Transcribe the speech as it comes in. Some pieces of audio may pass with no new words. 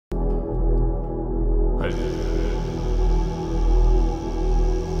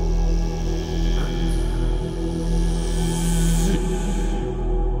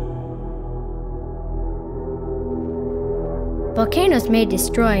Volcanoes may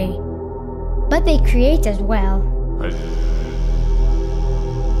destroy, but they create as well.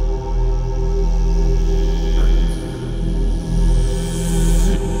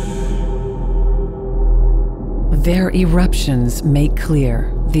 Their eruptions make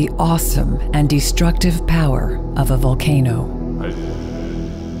clear the awesome and destructive power of a volcano.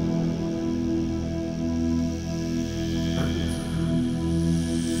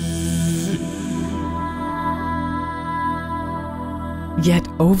 Yet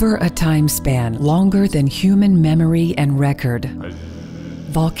over a time span longer than human memory and record,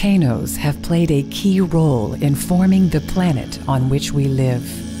 volcanoes have played a key role in forming the planet on which we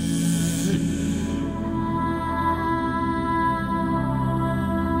live.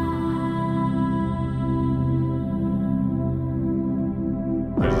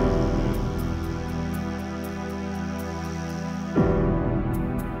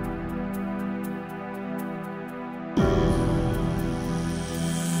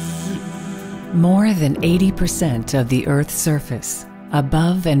 More than 80% of the Earth's surface,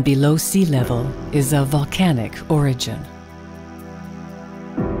 above and below sea level, is of volcanic origin.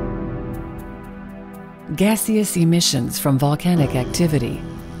 Gaseous emissions from volcanic activity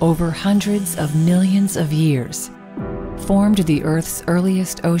over hundreds of millions of years formed the Earth's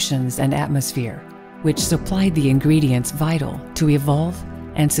earliest oceans and atmosphere, which supplied the ingredients vital to evolve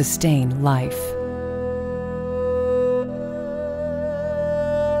and sustain life.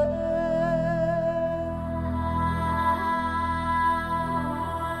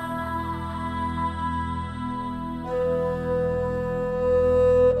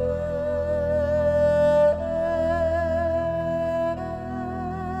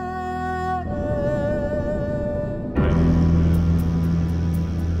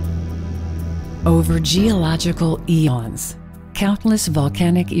 Over geological eons, countless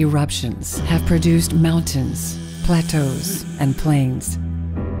volcanic eruptions have produced mountains, plateaus, and plains.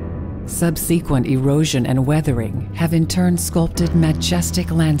 Subsequent erosion and weathering have in turn sculpted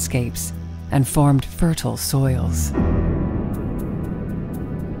majestic landscapes and formed fertile soils.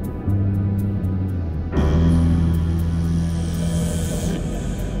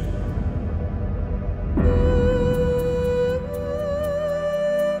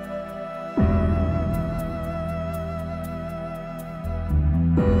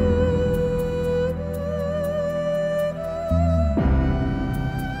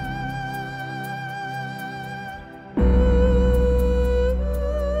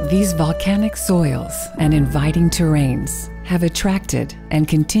 These volcanic soils and inviting terrains have attracted and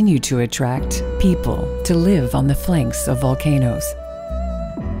continue to attract people to live on the flanks of volcanoes.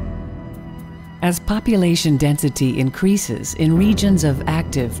 As population density increases in regions of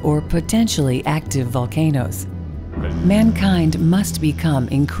active or potentially active volcanoes, mankind must become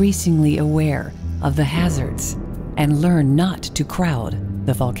increasingly aware of the hazards and learn not to crowd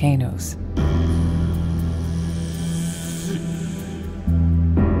the volcanoes.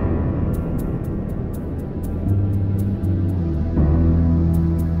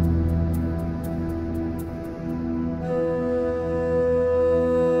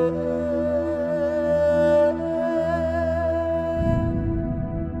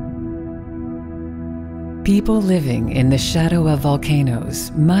 People living in the shadow of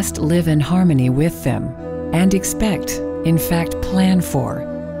volcanoes must live in harmony with them and expect, in fact plan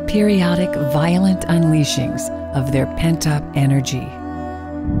for, periodic violent unleashings of their pent-up energy.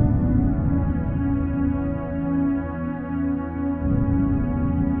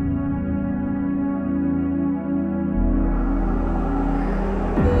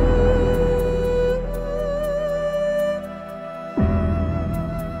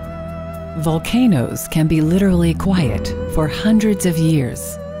 Volcanoes can be literally quiet for hundreds of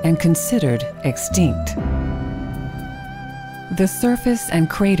years and considered extinct. The surface and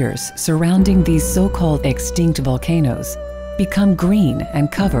craters surrounding these so-called extinct volcanoes become green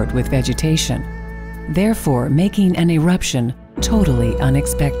and covered with vegetation, therefore making an eruption totally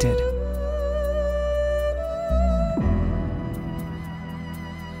unexpected.